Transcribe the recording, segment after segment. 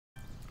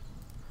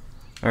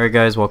Alright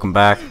guys, welcome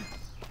back.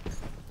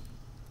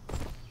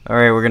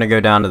 Alright, we're gonna go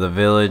down to the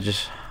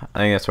village. I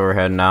think that's where we're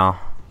heading now.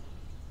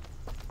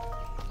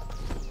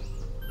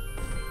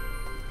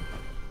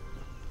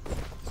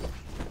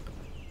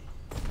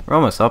 We're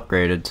almost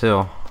upgraded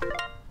too. Let's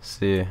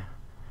see.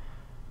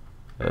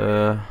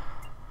 Look!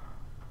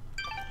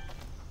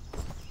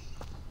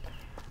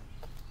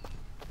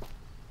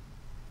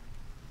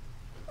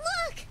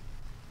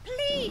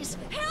 Please,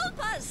 help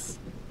us!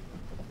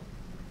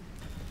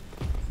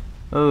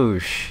 Oh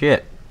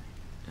shit.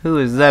 Who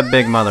is that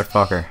big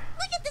motherfucker?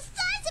 Look at the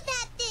size of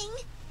that thing!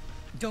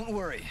 Don't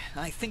worry,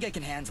 I think I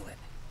can handle it.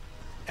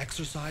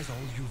 Exercise all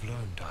you've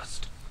learned,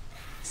 Dust.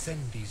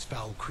 Send these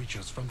foul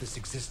creatures from this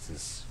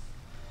existence.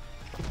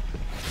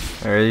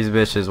 Alright, these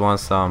bitches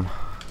want some.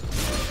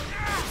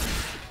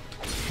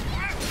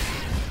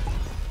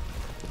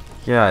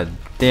 God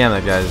damn,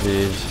 that guy's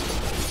huge.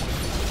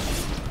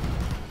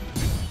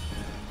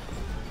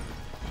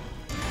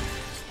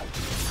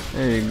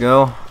 There you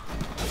go.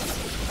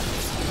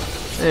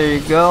 There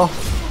you go.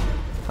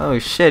 Oh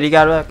shit, he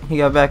got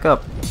back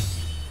up.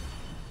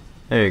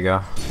 There you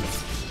go.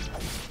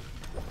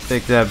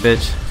 Take that,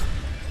 bitch.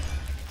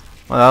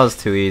 Well, that was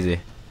too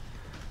easy.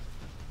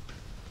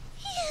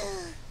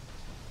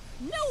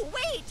 No,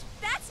 wait!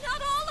 That's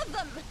not all of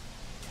them!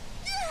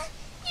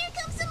 Here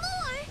comes some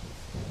more!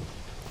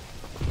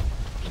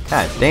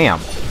 God damn.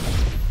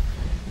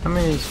 How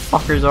many of these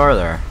fuckers are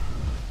there?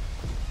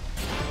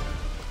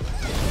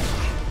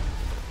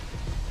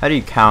 How do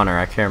you counter?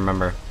 I can't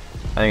remember.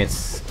 I think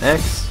it's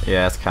X?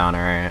 Yeah, it's counter,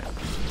 right?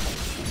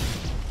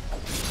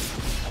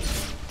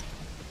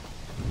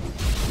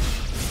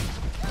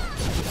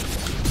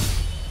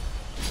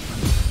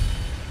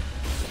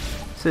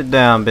 Sit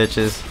down,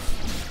 bitches.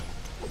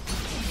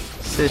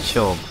 Sit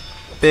your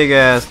big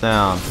ass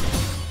down.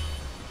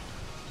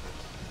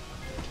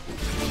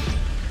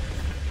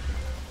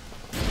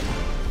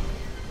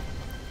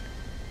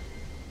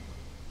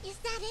 Is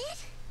that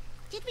it?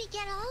 Did we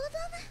get all of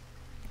them?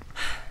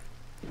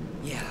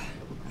 Yeah,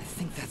 I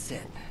think that's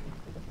it.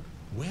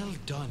 Well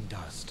done,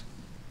 Dust.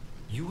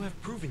 You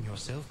have proven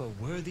yourself a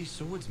worthy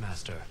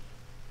swordsmaster,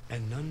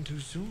 and none too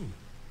soon.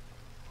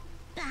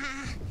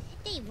 Bah,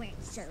 they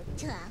weren't so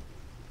tough.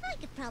 I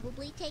could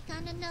probably take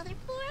on another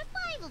 4 or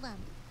 5 of them.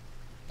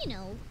 You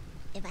know,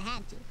 if I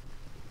had to.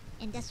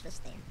 And Dust was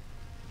there.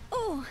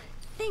 Oh,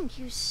 thank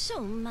you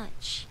so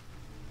much.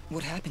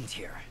 What happened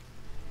here?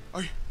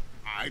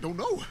 I don't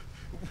know.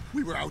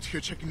 We were out here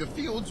checking the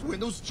fields when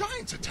those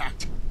giants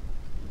attacked.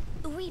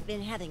 We've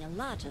been having a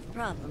lot of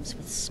problems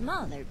with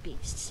smaller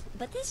beasts,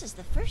 but this is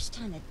the first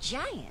time a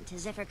giant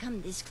has ever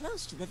come this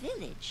close to the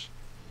village.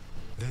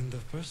 Then the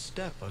first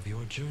step of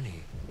your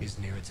journey is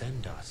near its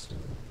end, Dust.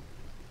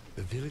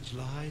 The village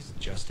lies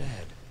just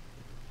ahead.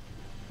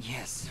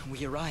 Yes,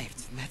 we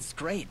arrived. That's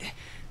great.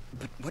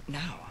 But what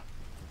now?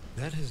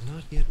 That has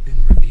not yet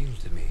been revealed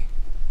to me.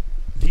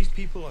 These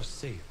people are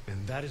safe,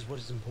 and that is what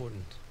is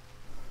important.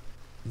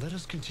 Let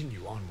us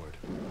continue onward.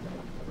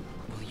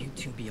 Will you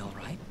two be all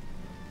right?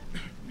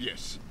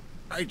 Yes,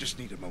 I just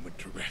need a moment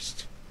to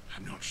rest.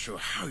 I'm not sure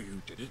how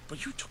you did it,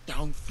 but you took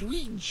down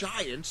 3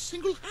 giants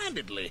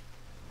single-handedly.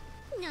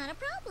 Not a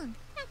problem.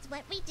 That's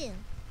what we do.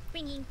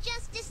 Bringing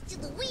justice to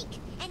the weak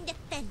and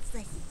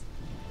defenseless.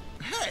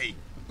 Hey,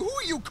 who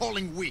are you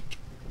calling weak?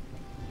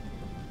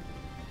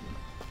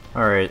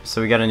 Alright,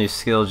 so we got a new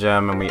skill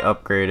gem and we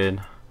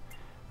upgraded.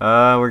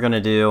 We're gonna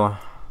do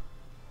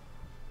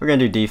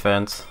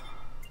defense.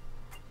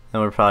 Then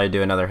we'll probably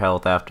do another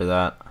health after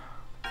that.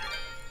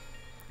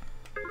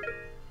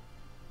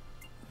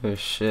 Oh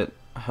shit,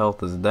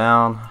 health is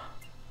down.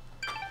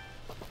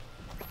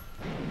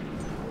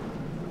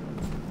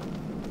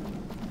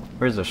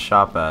 Where's the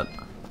shop at?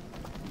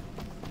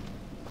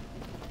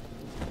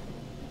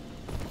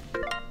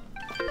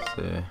 Let's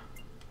see.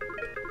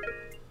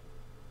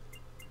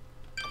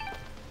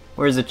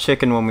 Where's the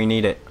chicken when we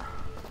need it?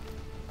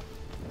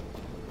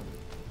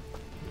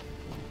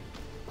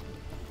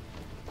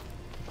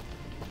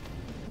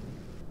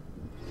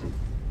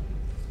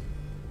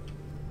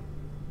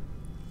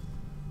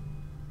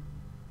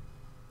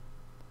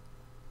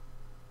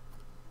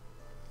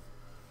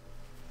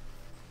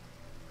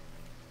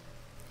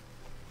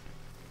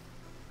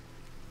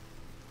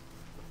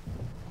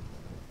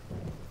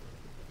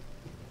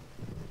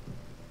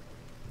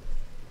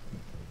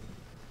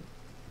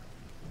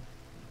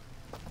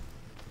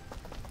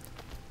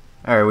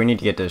 Alright, we need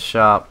to get to the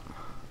shop.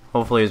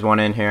 Hopefully there's one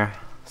in here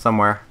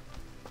somewhere.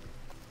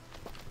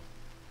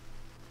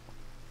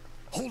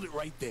 Hold it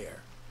right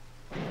there.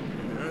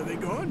 Are they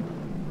gone?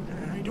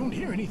 I don't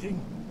hear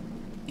anything.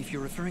 If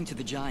you're referring to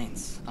the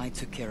giants, I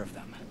took care of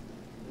them.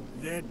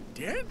 They're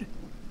dead?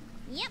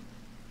 Yep,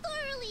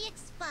 thoroughly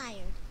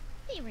expired.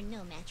 They were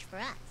no match for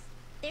us.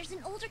 There's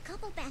an older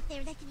couple back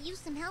there that could use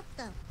some help,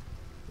 though.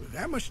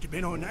 That must have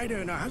been Oneida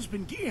and her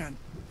husband Gian.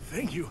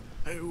 Thank you.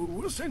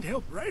 We'll send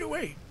help right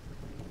away.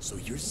 So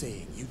you're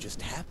saying you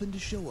just happened to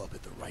show up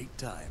at the right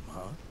time,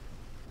 huh?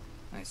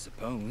 I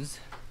suppose.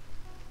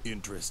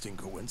 Interesting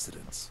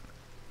coincidence.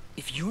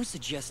 If you're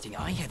suggesting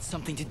I had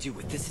something to do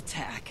with this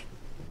attack...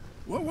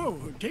 Whoa,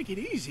 whoa, take it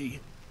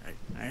easy.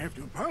 I have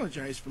to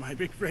apologize for my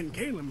big friend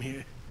Caleb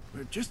here.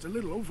 We're just a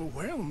little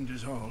overwhelmed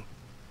is all.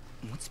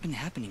 What's been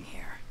happening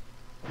here?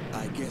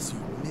 I guess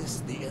you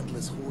missed the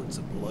endless hordes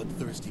of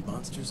bloodthirsty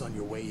monsters on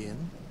your way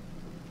in?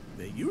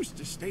 They used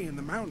to stay in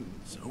the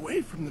mountains,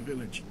 away from the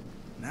village.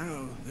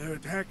 Now they're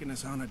attacking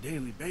us on a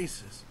daily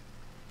basis.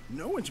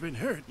 No one's been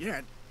hurt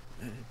yet,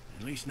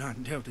 at least not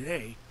until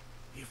today.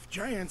 If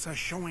giants are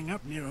showing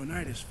up near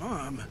Oneida's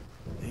farm,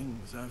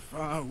 things are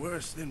far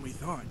worse than we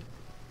thought.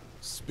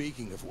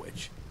 Speaking of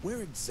which,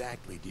 where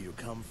exactly do you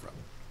come from?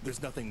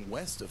 There's nothing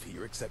west of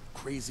here except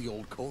crazy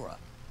old Cora.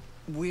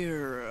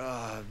 We're,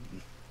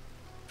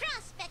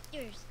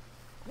 Prospectors!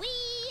 We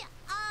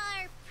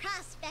are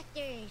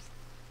prospectors!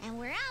 And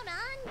we're out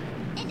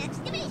on an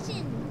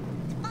excavation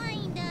to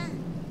find,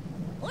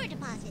 ore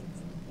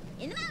deposits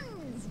in the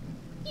mountains.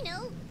 You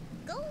know,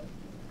 gold,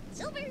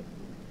 silver,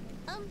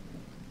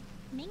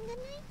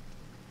 manganite?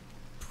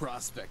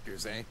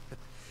 Prospectors, eh?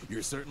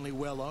 You're certainly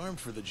well armed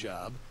for the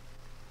job.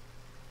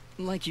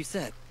 like you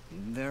said,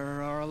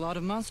 there are a lot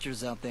of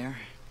monsters out there.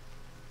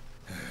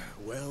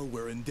 Well,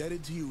 we're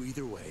indebted to you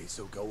either way,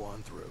 so go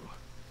on through.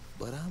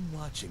 But I'm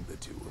watching the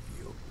two of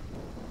you.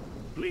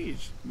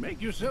 Please,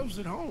 make yourselves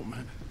at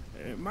home.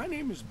 My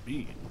name is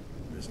Bean.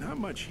 There's not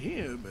much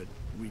here, but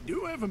we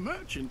do have a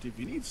merchant if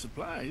you need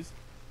supplies.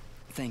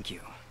 Thank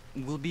you.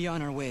 We'll be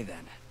on our way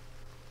then.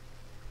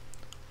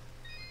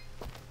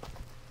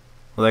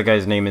 Well, that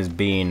guy's name is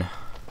Bean.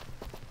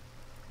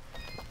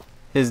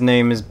 His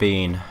name is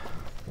Bean.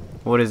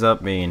 What is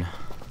up, Bean?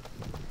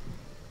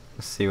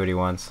 Let's see what he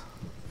wants.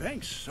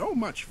 Thanks so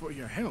much for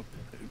your help.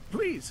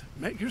 Please,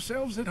 make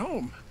yourselves at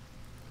home.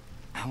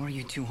 How are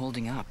you two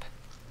holding up?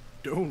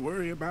 Don't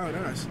worry about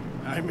us.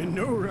 I'm in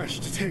no rush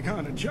to take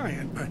on a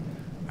giant, but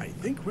I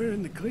think we're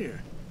in the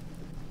clear.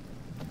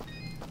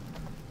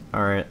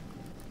 Alright.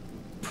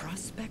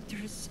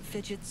 Prospectors,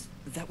 Fidgets?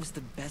 That was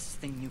the best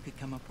thing you could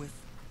come up with?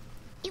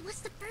 It was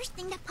the first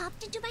thing that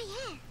popped into my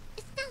head.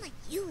 It's not like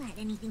you had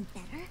anything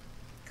better.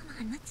 Come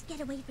on, let's get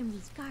away from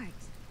these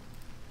guards.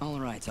 All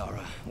right,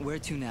 Aura. Where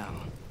to now?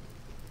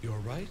 You're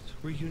right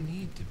where you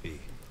need to be.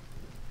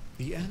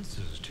 The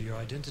answers to your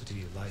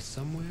identity lie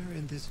somewhere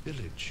in this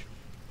village.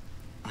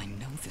 I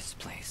know this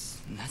place,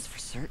 that's for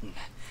certain.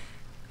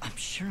 I'm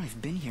sure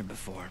I've been here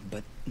before,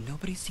 but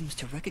nobody seems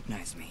to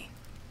recognize me.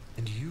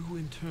 And you,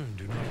 in turn,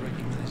 do not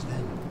recognize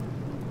them.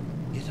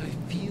 Yet I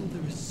feel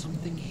there is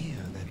something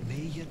here that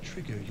may yet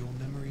trigger your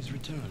memory's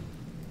return.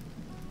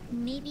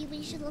 Maybe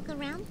we should look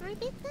around for a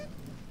bit then?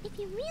 If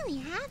you really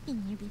have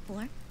been here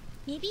before,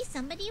 maybe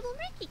somebody will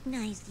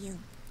recognize you.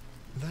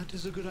 That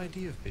is a good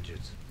idea,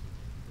 Fidget.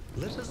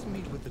 Let us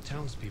meet with the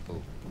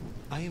townspeople.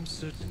 I am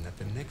certain that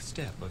the next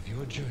step of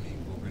your journey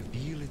will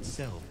reveal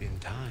itself in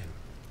time.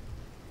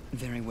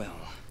 Very well,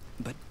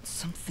 but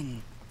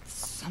something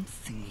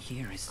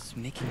here is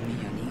making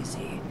me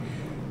uneasy.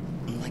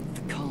 Like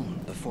the calm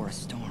before a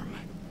storm.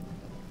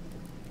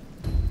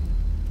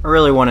 I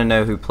really want to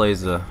know who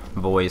plays the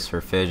voice for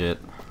Fidget.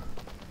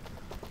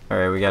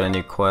 Alright, we got a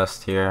new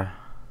quest here.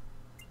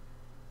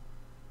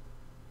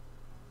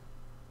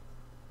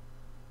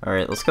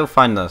 Alright, let's go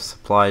find the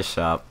supply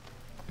shop.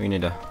 We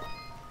need to...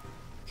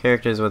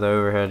 Characters with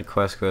overhead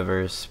quest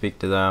quivers, speak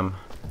to them.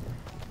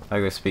 I'll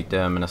go speak to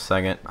him in a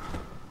second.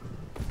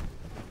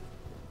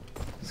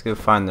 Let's go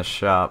find the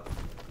shop.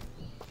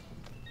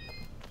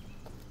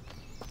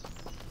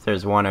 If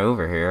there's one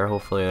over here,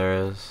 hopefully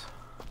there is.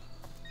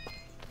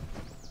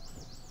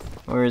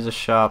 Where is the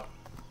shop?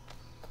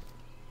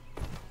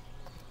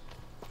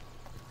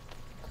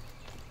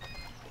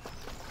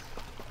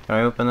 Can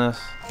I open this?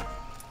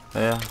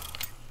 Yeah.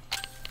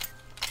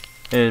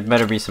 There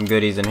better be some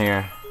goodies in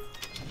here.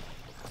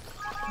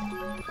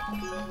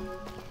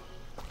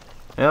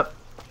 Yep.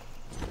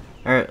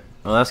 Alright,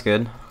 well that's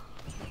good.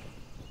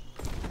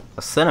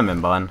 A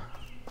cinnamon bun.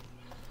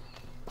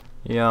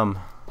 Yum.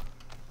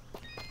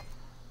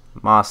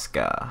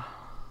 Mosca.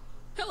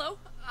 Hello,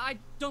 I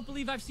don't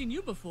believe I've seen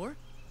you before.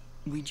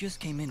 We just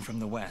came in from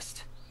the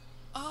west.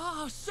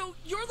 Ah, so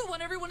you're the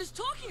one everyone is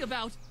talking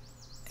about.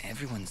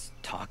 Everyone's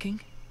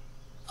talking?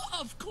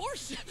 Of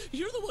course,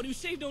 you're the one who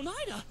saved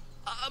Oneida.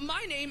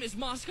 My name is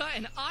Mosca,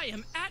 and I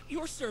am at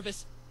your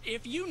service.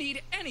 If you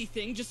need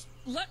anything, just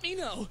let me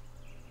know.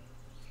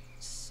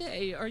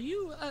 Say, are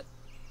you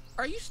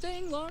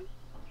staying long?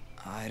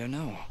 I don't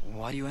know.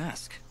 Why do you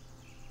ask?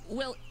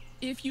 Well,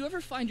 if you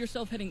ever find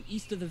yourself heading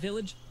east of the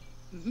village,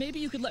 maybe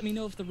you could let me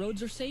know if the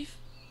roads are safe?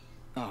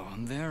 Oh,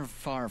 they're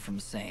far from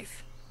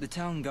safe. The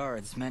town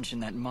guards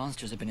mentioned that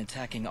monsters have been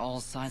attacking all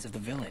sides of the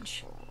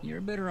village. You're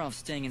better off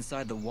staying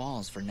inside the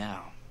walls for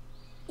now.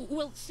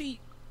 Well, see,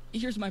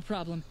 here's my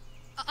problem.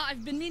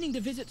 I've been meaning to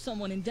visit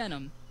someone in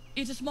Denham.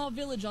 It's a small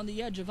village on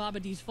the edge of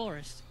Abadi's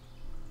forest.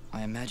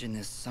 I imagine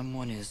this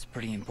someone is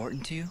pretty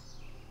important to you?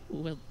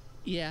 Well,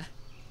 yeah.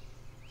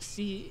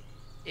 See,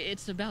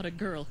 it's about a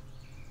girl.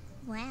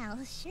 Well,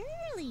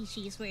 surely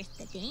she's worth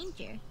the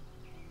danger.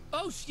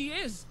 Oh, she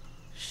is!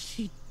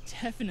 She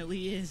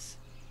definitely is.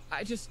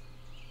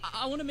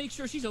 I want to make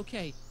sure she's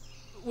okay.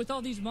 With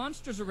all these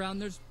monsters around,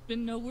 there's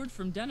been no word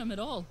from Denim at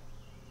all.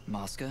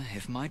 Mosca,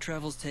 if my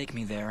travels take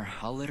me there,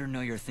 I'll let her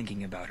know you're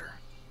thinking about her.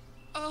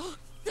 Oh,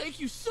 thank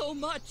you so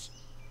much.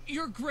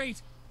 You're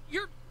great.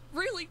 You're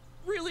really,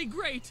 really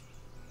great.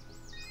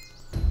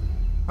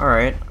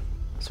 Alright.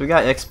 So we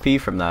got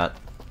XP from that.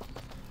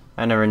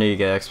 I never knew you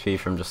get XP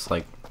from just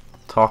like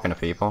talking to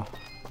people.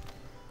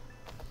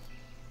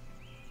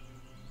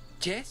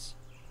 Jess?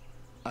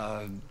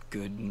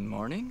 Good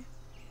morning?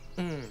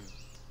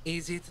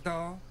 Is it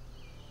though?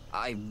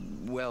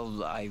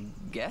 Well, I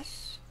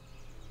guess?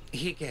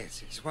 He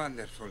guesses.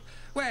 Wonderful.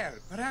 Well,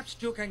 perhaps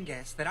you can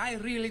guess that I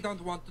really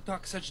don't want to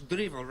talk such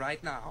drivel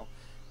right now.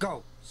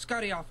 Go,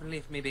 scurry off and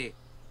leave me be.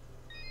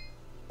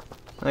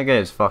 That guy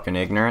is fucking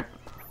ignorant.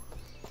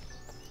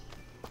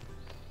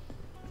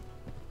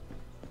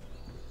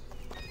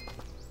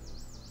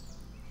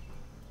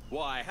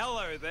 Why,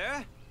 hello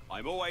there.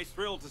 I'm always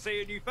thrilled to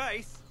see a new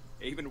face,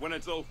 even when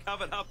it's all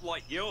covered up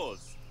like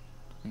yours.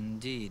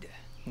 Indeed.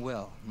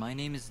 Well, my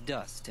name is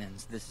Dust, and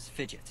this is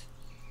Fidget.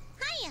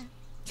 Hiya.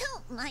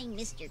 Don't mind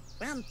Mr.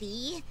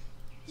 Grumpy.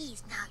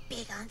 He's not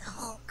big on the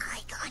whole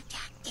eye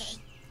contact thing.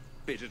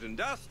 Fidget and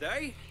Dust,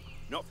 eh?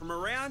 Not from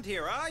around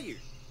here, are you?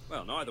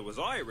 Well, neither was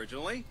I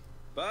originally.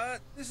 But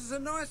this is a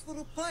nice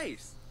little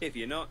place, if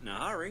you're not in a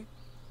hurry.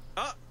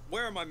 Ah,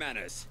 where are my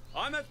manners?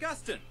 I'm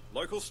Augustin,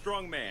 local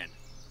strongman.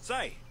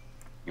 Say,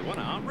 you want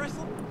to arm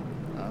wrestle?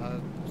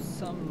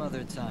 Some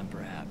other time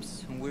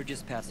perhaps. We're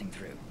just passing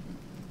through.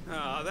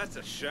 Ah, that's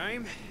a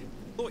shame.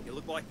 Thought you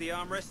looked like the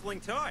arm wrestling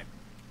type.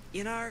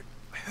 You know,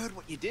 I heard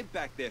what you did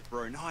back there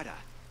for Oneida.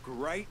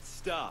 Great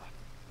stuff.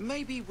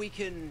 Maybe we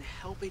can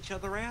help each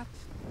other out?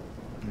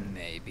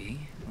 Maybe.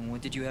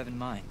 What did you have in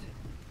mind?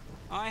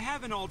 I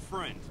have an old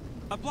friend,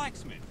 a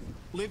blacksmith.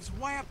 Lives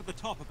way up at the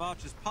top of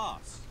Archer's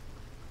Pass.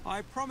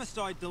 I promised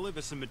I'd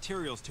deliver some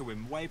materials to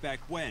him way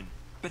back when,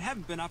 but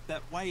haven't been up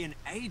that way in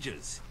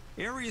ages.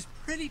 Area's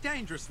pretty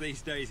dangerous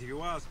these days if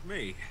you ask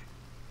me.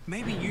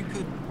 Maybe you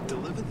could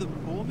deliver them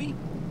for me?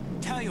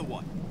 Tell you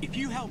what, if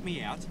you help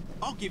me out,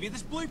 I'll give you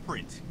this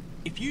blueprint.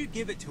 If you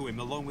give it to him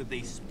along with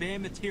these spare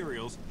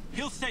materials,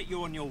 he'll set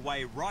you on your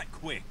way right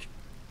quick.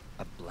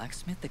 A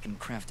blacksmith that can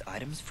craft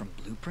items from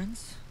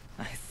blueprints?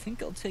 I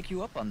think I'll take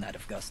you up on that,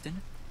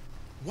 Augustin.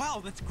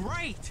 Wow, that's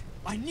great!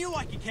 I knew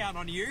I could count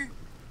on you.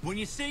 When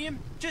you see him,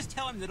 just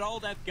tell him that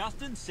old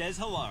Augustin says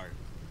hello.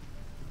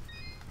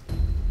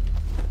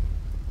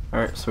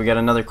 Alright, so we got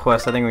another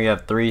quest. I think we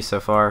have 3 so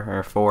far,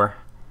 or 4.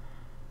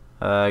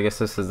 I guess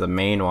this is the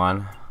main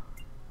one.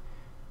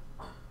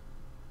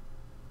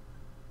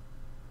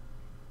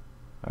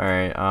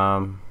 Alright,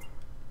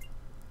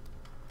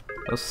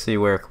 let's see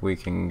where we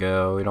can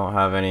go. We don't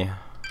have any.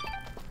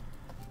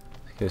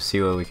 Let's go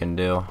see what we can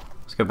do.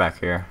 Let's go back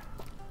here.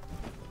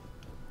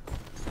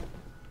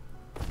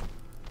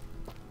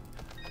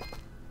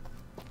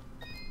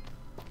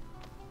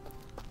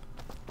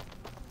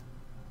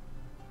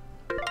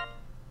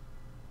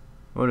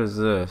 What is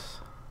this?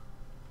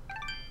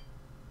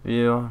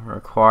 View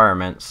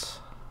requirements.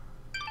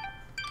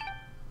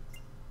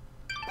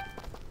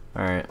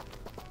 Alright.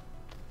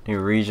 New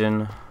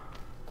region.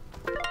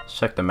 Let's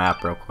check the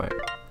map real quick.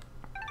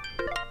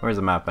 Where's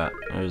the map at?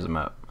 There's the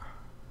map.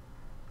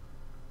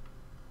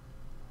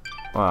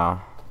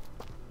 Wow.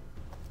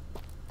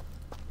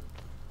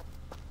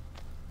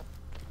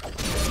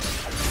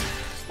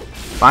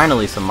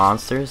 Finally some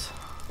monsters.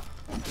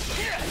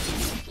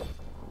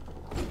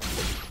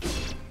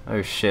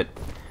 Oh shit.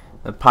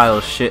 The pile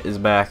of shit is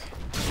back.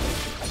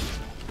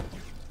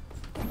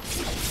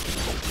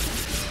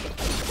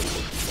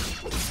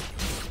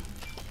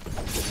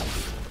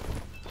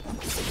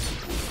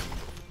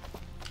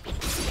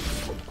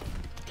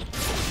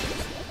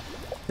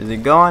 Is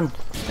it gone?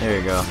 There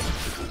you go.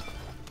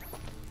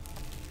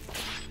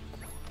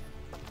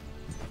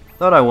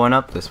 Thought I went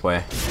up this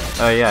way.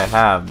 Oh yeah, I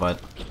have, but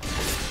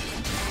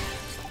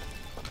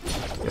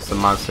guess the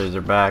monsters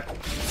are back.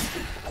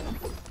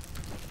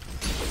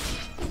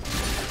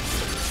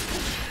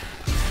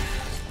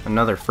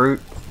 Another fruit.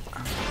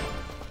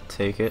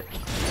 Take it.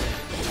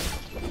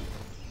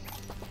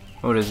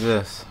 What is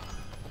this?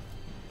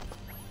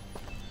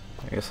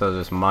 I guess that was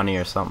just money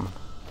or something.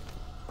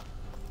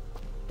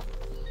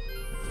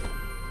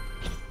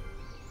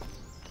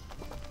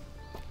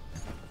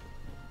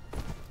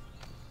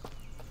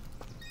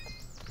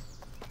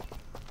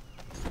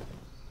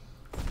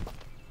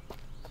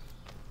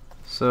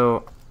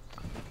 So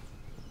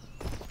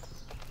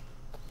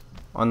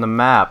on the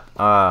map,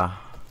 I'm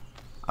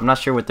not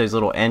sure what those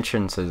little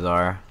entrances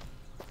are.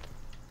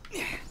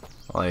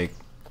 Like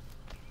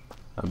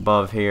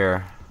above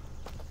here.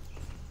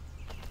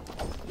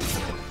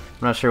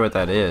 I'm not sure what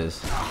that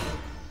is.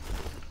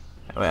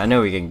 I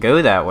know we can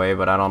go that way,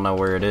 but I don't know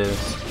where it is.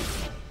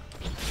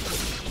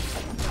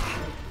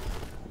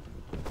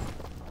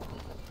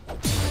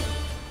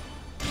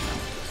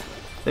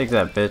 Take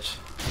that, bitch.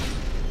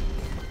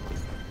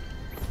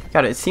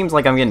 God, it seems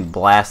like I'm getting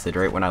blasted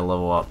right when I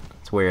level up.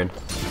 It's weird.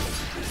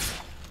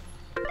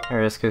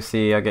 Alright, let's go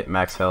see. I get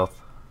max health.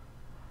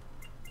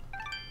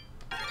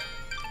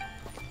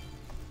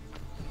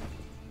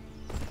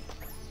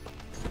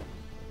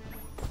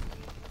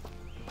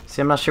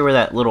 See, I'm not sure where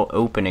that little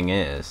opening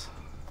is.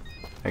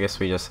 I guess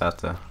we just have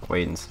to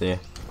wait and see.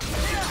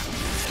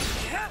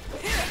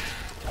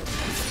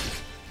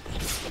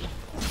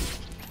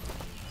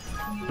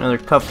 Another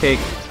cupcake.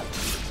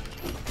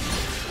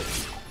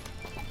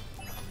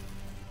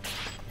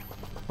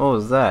 What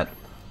was that?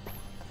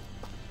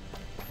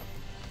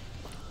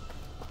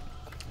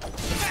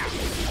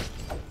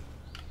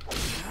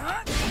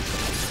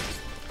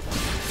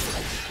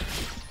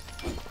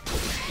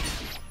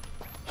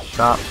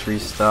 Shops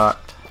restocked.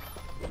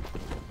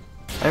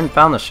 I haven't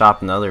found the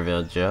shop in the other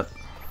village yet.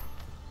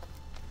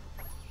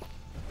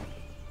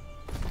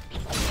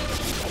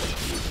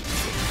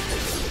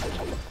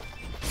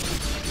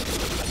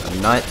 A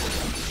nut.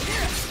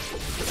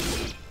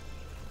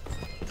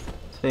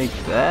 Take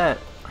that.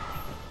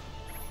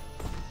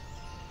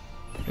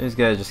 These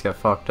guys just got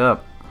fucked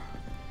up.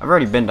 I've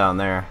already been down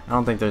there. I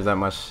don't think there's that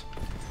much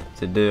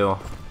to do.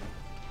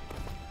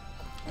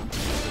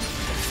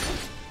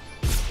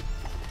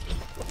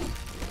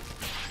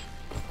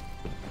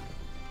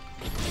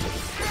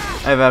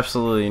 I have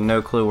absolutely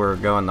no clue where we're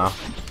going though.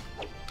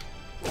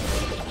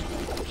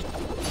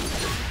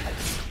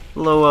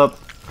 Blow up.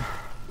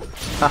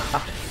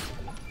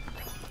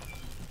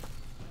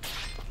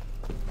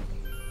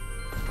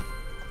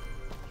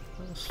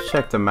 Let's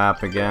check the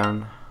map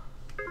again.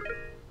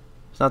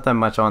 There's not that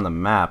much on the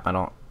map.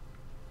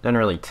 Doesn't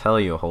really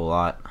tell you a whole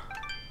lot.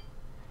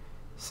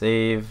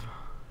 Save.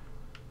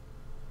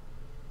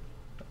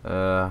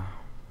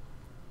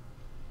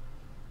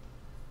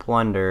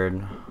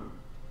 Plundered.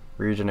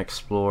 Region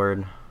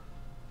explored.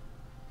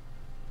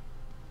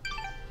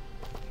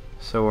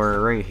 So we're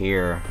right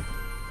here.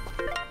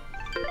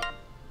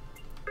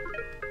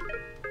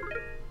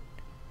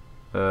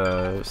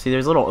 See,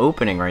 there's a little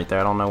opening right there.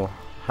 I don't know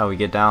how we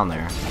get down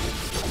there.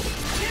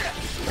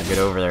 Or get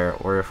over there,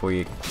 or if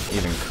we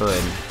even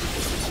could.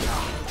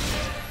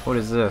 What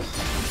is this?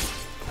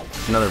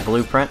 Another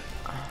blueprint?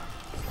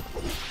 I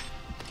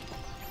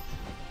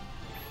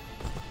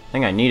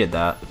think I needed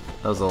that.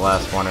 That was the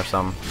last one or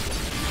something.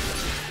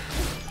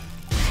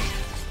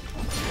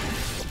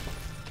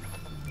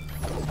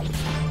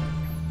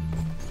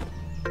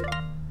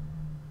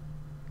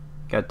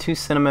 Got 2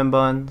 cinnamon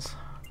buns.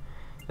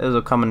 Those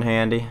will come in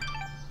handy.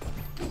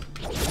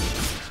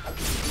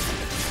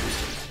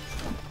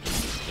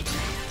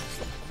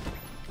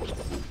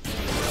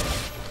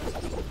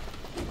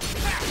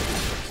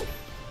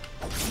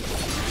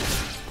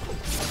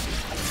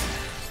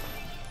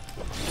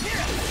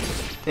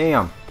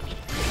 Damn.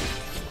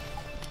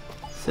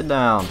 Sit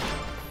down.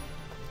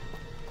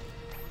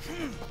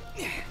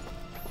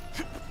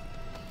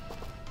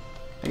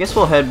 I guess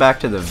we'll head back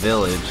to the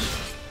village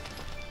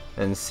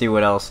and see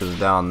what else is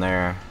down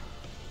there.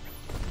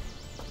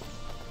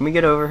 Can we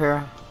get over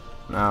here?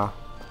 No.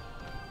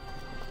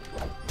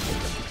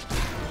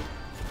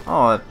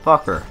 Oh, that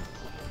fucker.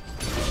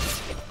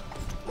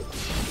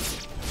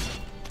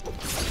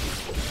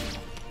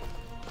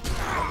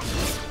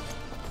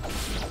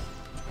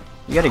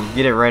 You gotta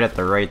get it right at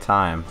the right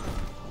time.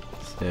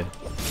 Let's see.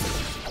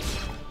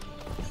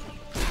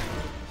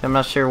 I'm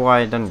not sure why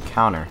it doesn't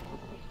counter.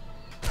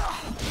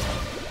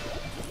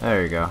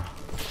 There you go.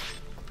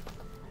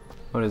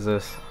 What is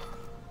this?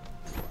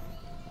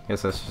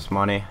 Guess that's just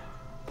money.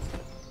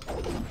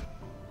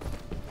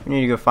 We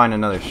need to go find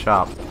another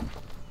shop.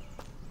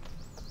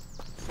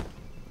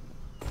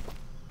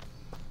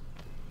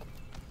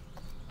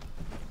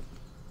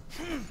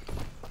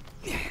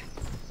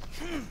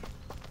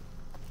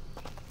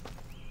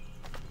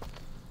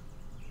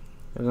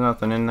 There's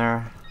nothing in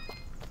there.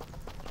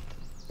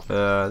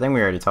 I think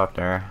we already talked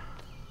to her.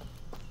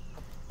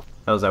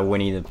 That was that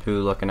Winnie the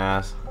Pooh looking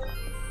ass.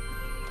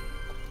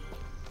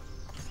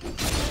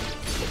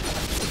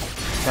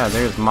 Yeah,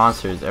 there's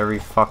monsters every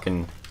part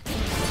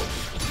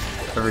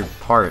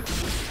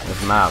of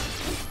this map.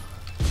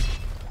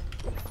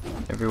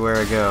 Everywhere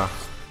I go.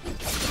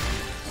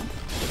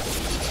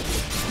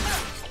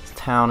 This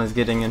town is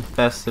getting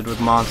infested with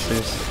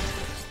monsters.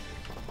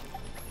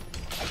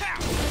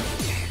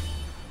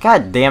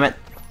 God damn it!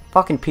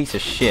 Fucking piece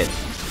of shit.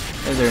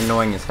 Those are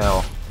annoying as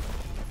hell.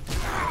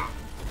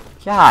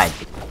 God!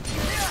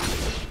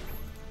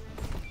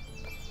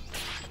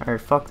 Alright,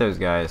 fuck those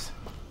guys.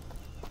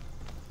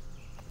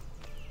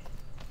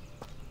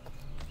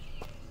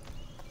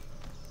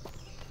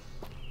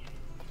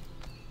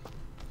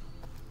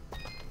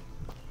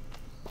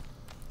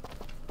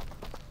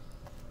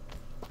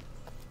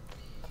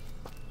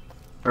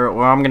 Alright,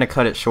 well, I'm gonna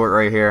cut it short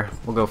right here.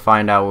 We'll go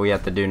find out what we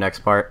have to do next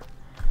part.